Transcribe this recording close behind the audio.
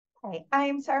Hi,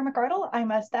 I'm Sara McArdle.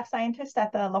 I'm a staff scientist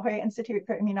at the La Jolla Institute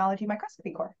for Immunology Microscopy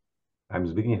Core. I'm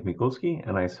Zbigniew Mikulski,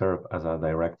 and I serve as a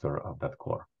director of that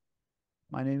core.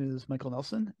 My name is Michael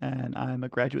Nelson, and I'm a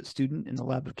graduate student in the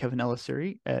lab of Kevin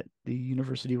Ellisary at the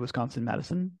University of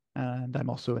Wisconsin-Madison. And I'm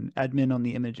also an admin on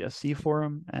the Image SC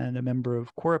forum and a member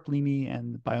of QuPath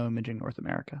and Bioimaging North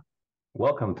America.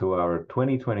 Welcome to our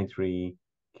 2023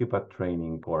 QuPath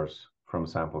training course, From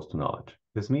Samples to Knowledge.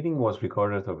 This meeting was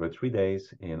recorded over 3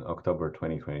 days in October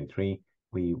 2023.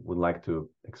 We would like to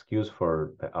excuse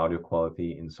for the audio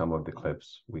quality in some of the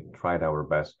clips. We tried our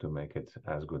best to make it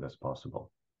as good as possible.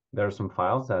 There are some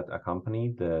files that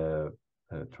accompany the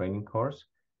training course.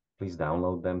 Please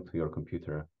download them to your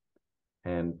computer.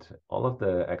 And all of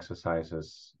the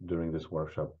exercises during this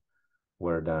workshop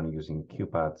were done using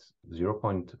QuPath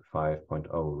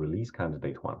 0.5.0 release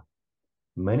candidate 1.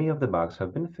 Many of the bugs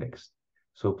have been fixed,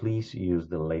 so please use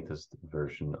the latest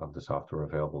version of the software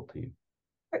available to you.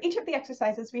 For each of the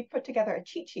exercises, we've put together a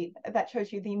cheat sheet that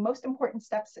shows you the most important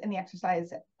steps in the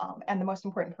exercise and the most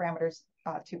important parameters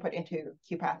to put into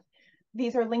QuPath.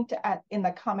 These are linked in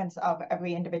the comments of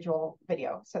every individual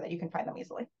video so that you can find them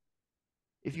easily.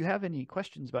 If you have any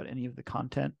questions about any of the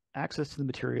content, access to the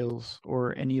materials,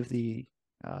 or any of the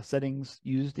settings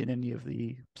used in any of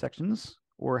the sections,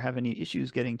 or have any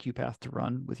issues getting QuPath to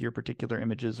run with your particular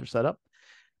images or setup,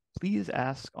 please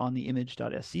ask on the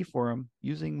image.sc forum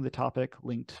using the topic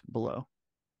linked below.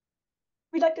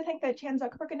 We'd like to thank the Chan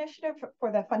Zuckerberg Initiative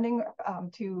for the funding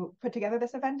to put together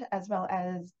this event, as well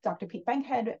as Dr. Pete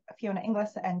Bankhead, Fiona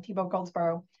Inglis, and Thibaut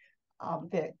Goldsborough, and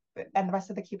the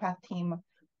rest of the QuPath team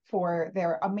for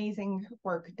their amazing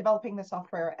work developing the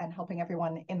software and helping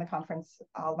everyone in the conference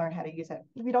learn how to use it.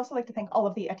 We'd also like to thank all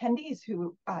of the attendees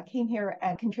who came here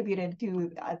and contributed to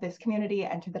this community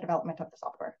and to the development of the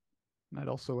software. I'd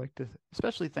also like to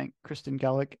especially thank Kristen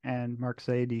Gallick and Mark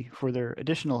Zaidi for their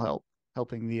additional help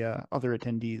helping the other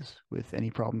attendees with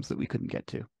any problems that we couldn't get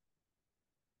to.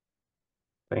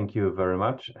 Thank you very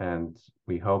much, and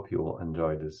we hope you will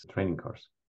enjoy this training course.